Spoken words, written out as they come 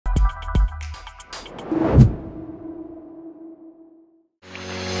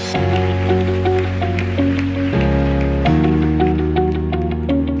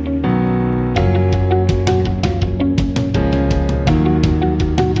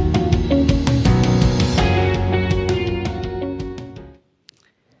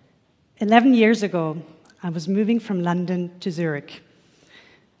11 years ago, I was moving from London to Zurich.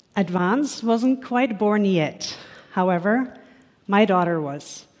 Advance wasn't quite born yet. However, my daughter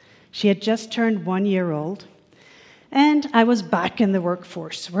was. She had just turned 1 year old, and I was back in the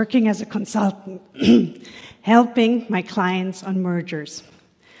workforce, working as a consultant, helping my clients on mergers.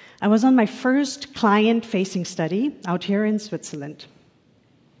 I was on my first client-facing study out here in Switzerland.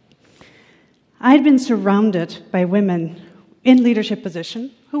 I had been surrounded by women in leadership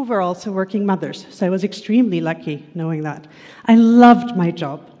position who were also working mothers, so I was extremely lucky knowing that. I loved my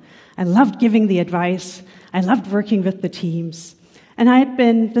job. I loved giving the advice. I loved working with the teams.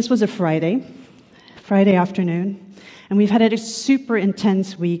 And this was a Friday afternoon, and we've had a super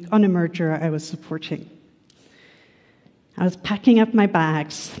intense week on a merger I was supporting. I was packing up my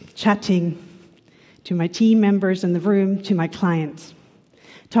bags, chatting to my team members in the room, to my clients,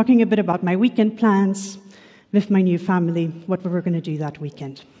 talking a bit about my weekend plans with my new family, what we were going to do that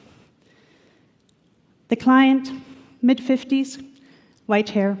weekend. The client, mid-50s, white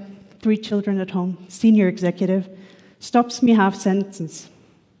hair, 3 children at home, senior executive, stops me half-sentence.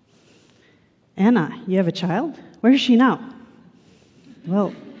 "Anna, you have a child? Where is she now?"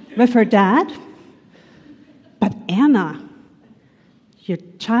 "Well, with her dad." "But Anna, your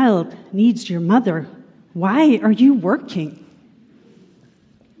child needs your mother. Why are you working?"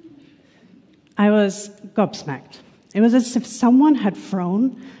 I was gobsmacked. It was as if someone had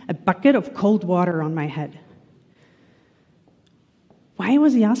thrown a bucket of cold water on my head. Why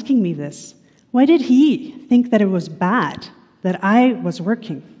was he asking me this? Why did he think that it was bad that I was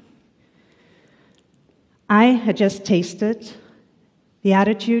working? I had just tasted the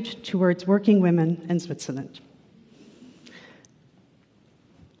attitude towards working women in Switzerland.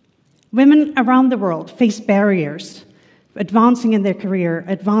 Women around the world face barriers advancing in their career,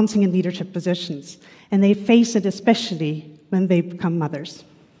 advancing in leadership positions, and they face it especially when they become mothers.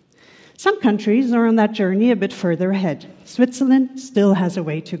 Some countries are on that journey a bit further ahead. Switzerland still has a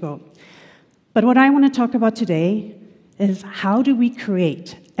way to go. But what I want to talk about today is how do we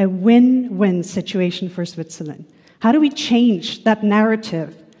create a win-win situation for Switzerland? How do we change that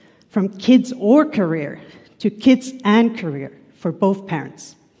narrative from kids or career to kids and career for both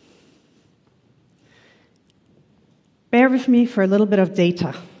parents? Bear with me for a little bit of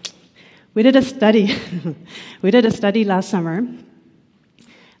data. We did a study. We did a study last summer.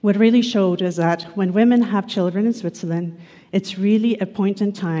 What really showed is that when women have children in Switzerland, it's really a point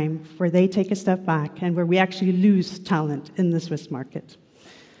in time where they take a step back and where we actually lose talent in the Swiss market.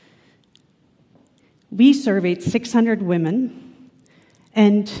 We surveyed 600 women,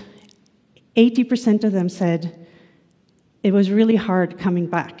 and 80% of them said it was really hard coming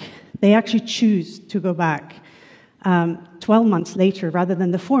back. They actually choose to go back 12 months later rather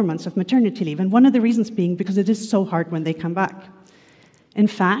than the 4 months of maternity leave. And one of the reasons being because it is so hard when they come back. In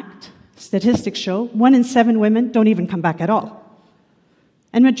fact, statistics show 1 in 7 women don't even come back at all.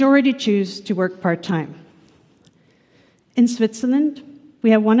 And majority choose to work part-time. In Switzerland, we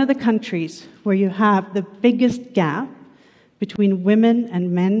have one of the countries where you have the biggest gap between women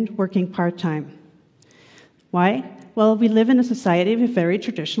and men working part-time. Why? Well, we live in a society with very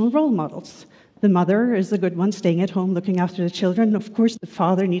traditional role models. The mother is the good one, staying at home, looking after the children. Of course, the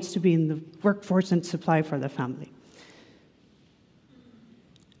father needs to be in the workforce and supply for the family.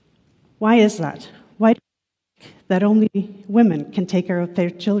 Why is that? Why do we think that only women can take care of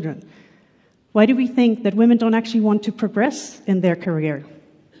their children? Why do we think that women don't actually want to progress in their career?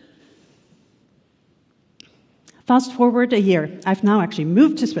 Fast forward a year. I've now actually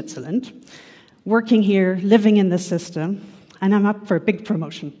moved to Switzerland, working here, living in this system, and I'm up for a big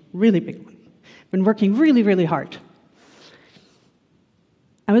promotion, really big one. Been working really, really hard.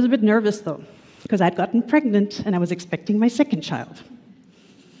 I was a bit nervous, though, because I'd gotten pregnant and I was expecting my second child.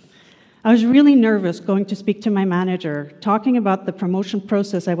 I was really nervous going to speak to my manager, talking about the promotion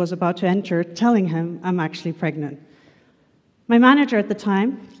process I was about to enter, telling him I'm actually pregnant. My manager at the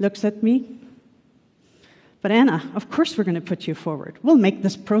time looks at me, "But Anna, of course we're going to put you forward. We'll make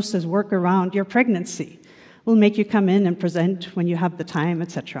this process work around your pregnancy. We'll make you come in and present when you have the time,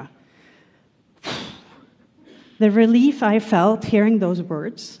 etc." The relief I felt hearing those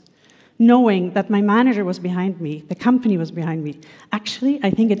words, knowing that my manager was behind me, the company was behind me, I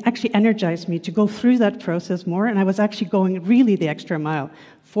think it actually energized me to go through that process more, and I was actually going really the extra mile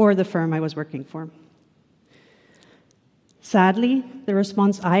for the firm I was working for. Sadly, the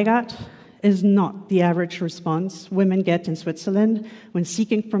response I got is not the average response women get in Switzerland when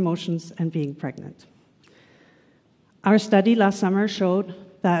seeking promotions and being pregnant. Our study last summer showed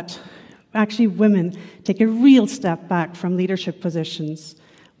that actually women take a real step back from leadership positions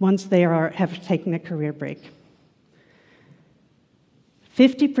once they have taken a career break.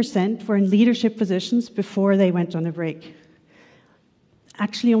 50% were in leadership positions before they went on a break.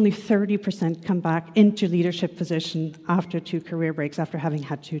 Actually, only 30% come back into leadership position after 2 career breaks, after having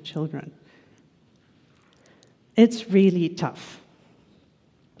had 2 children. It's really tough.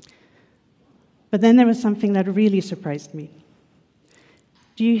 But then there was something that really surprised me.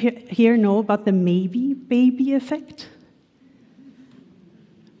 Do you here know about the maybe baby effect?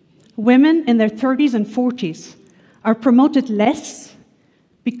 Women in their 30s and 40s are promoted less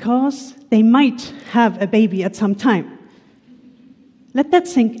because they might have a baby at some time. Let that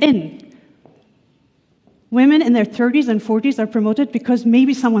sink in. Women in their 30s and 40s are promoted because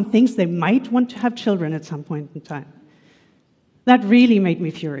maybe someone thinks they might want to have children at some point in time. That really made me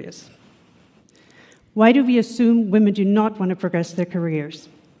furious. Why do we assume women do not want to progress their careers?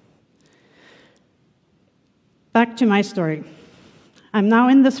 Back to my story. I'm now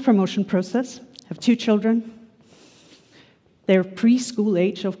in this promotion process. I have 2 children. They're preschool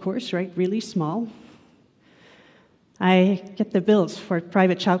age, of course, right? Really small. I get the bills for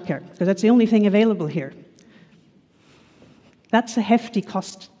private childcare, because that's the only thing available here. That's a hefty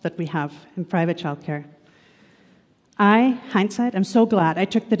cost that we have in private childcare. Hindsight, I'm so glad I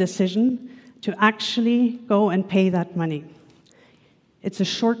took the decision to actually go and pay that money. It's a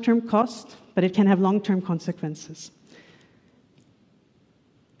short-term cost, but it can have long-term consequences.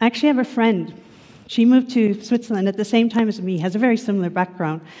 I actually have a friend. She moved to Switzerland at the same time as me, has a very similar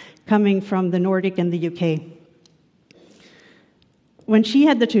background, coming from the Nordic and the UK. When she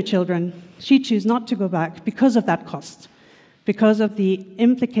had the 2 children, she chose not to go back because of that cost, because of the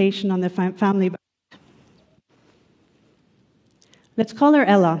implication on the family. Let's call her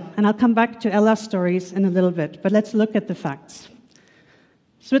Ella, and I'll come back to Ella's stories in a little bit, but let's look at the facts.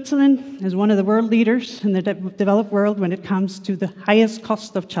 Switzerland is one of the world leaders in the developed world when it comes to the highest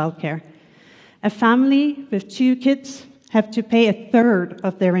cost of childcare. A family with 2 kids have to pay 1/3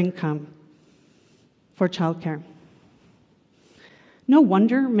 of their income for childcare. No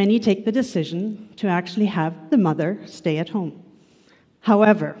wonder many take the decision to actually have the mother stay at home.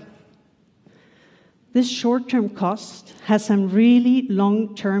 However, this short-term cost has some really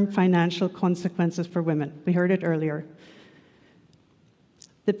long-term financial consequences for women. We heard it earlier.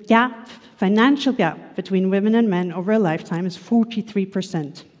 The financial gap between women and men over a lifetime is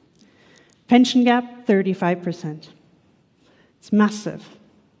 43%. Pension gap, 35%. It's massive.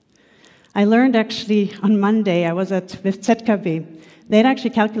 I learned actually on Monday, I was with ZKB, they had actually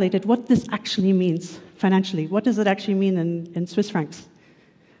calculated what this actually means financially. What does it actually mean in Swiss francs?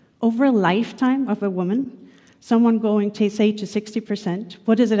 Over a lifetime of a woman, someone going to, say, to 60%,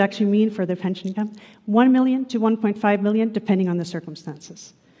 what does it actually mean for their pension gap? 1 million to 1.5 million, depending on the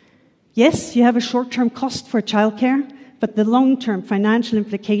circumstances. Yes, you have a short-term cost for childcare, but the long-term financial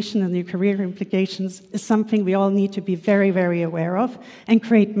implication and the career implications is something we all need to be very, very aware of and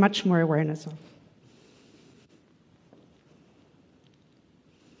create much more awareness of.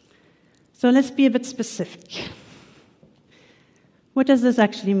 So let's be a bit specific. What does this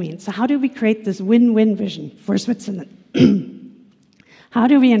actually mean? So how do we create this win-win vision for Switzerland? How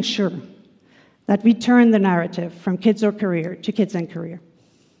do we ensure that we turn the narrative from kids or career to kids and career?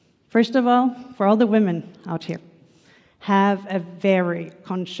 First of all, for all the women out here, have a very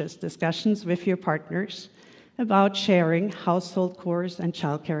conscious discussions with your partners about sharing household chores and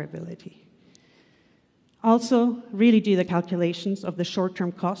childcare ability. Also, really do the calculations of the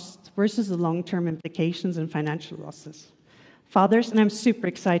short-term costs versus the long-term implications and financial losses. Fathers, and I'm super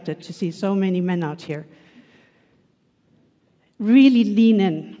excited to see so many men out here, really lean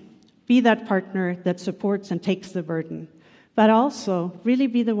in. Be that partner that supports and takes the burden, but also really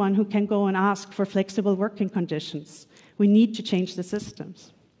be the one who can go and ask for flexible working conditions. We need to change the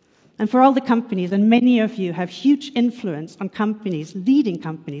systems. And for all the companies, and many of you have huge influence on companies, leading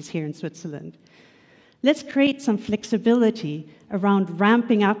companies here in Switzerland, let's create some flexibility around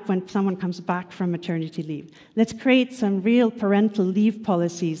ramping up when someone comes back from maternity leave. Let's create some real parental leave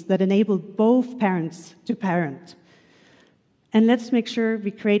policies that enable both parents to parent. And let's make sure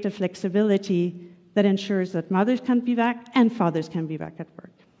we create a flexibility that ensures that mothers can be back and fathers can be back at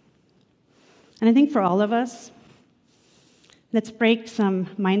work. And I think for all of us, let's break some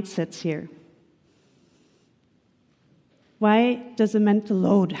mindsets here. Why does the mental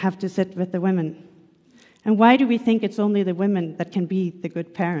load have to sit with the women? And why do we think it's only the women that can be the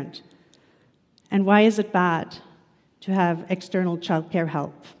good parent? And why is it bad to have external childcare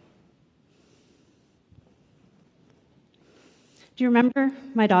help? Do you remember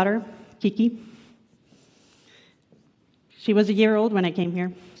my daughter, Kiki? She was a year old when I came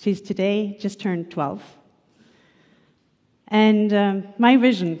here. She's today just turned 12. And my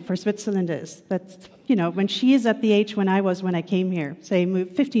vision for Switzerland is that, you know, when she is at the age when I was when I came here, say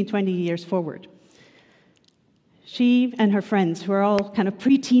move 15, 20 years forward, she and her friends, who are all kind of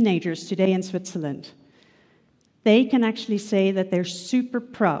pre-teenagers today in Switzerland, they can actually say that they're super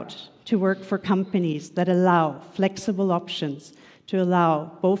proud to work for companies that allow flexible options to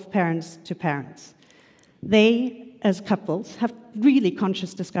allow both parents to parents. They, as couples, have really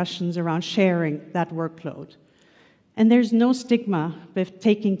conscious discussions around sharing that workload. And there's no stigma with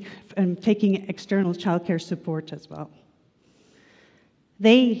taking external childcare support as well.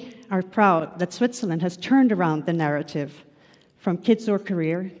 They are proud that Switzerland has turned around the narrative from kids or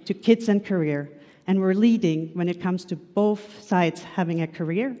career to kids and career, and we're leading when it comes to both sides having a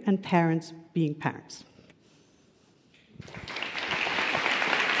career and parents being parents.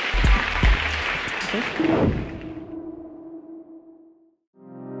 Okay.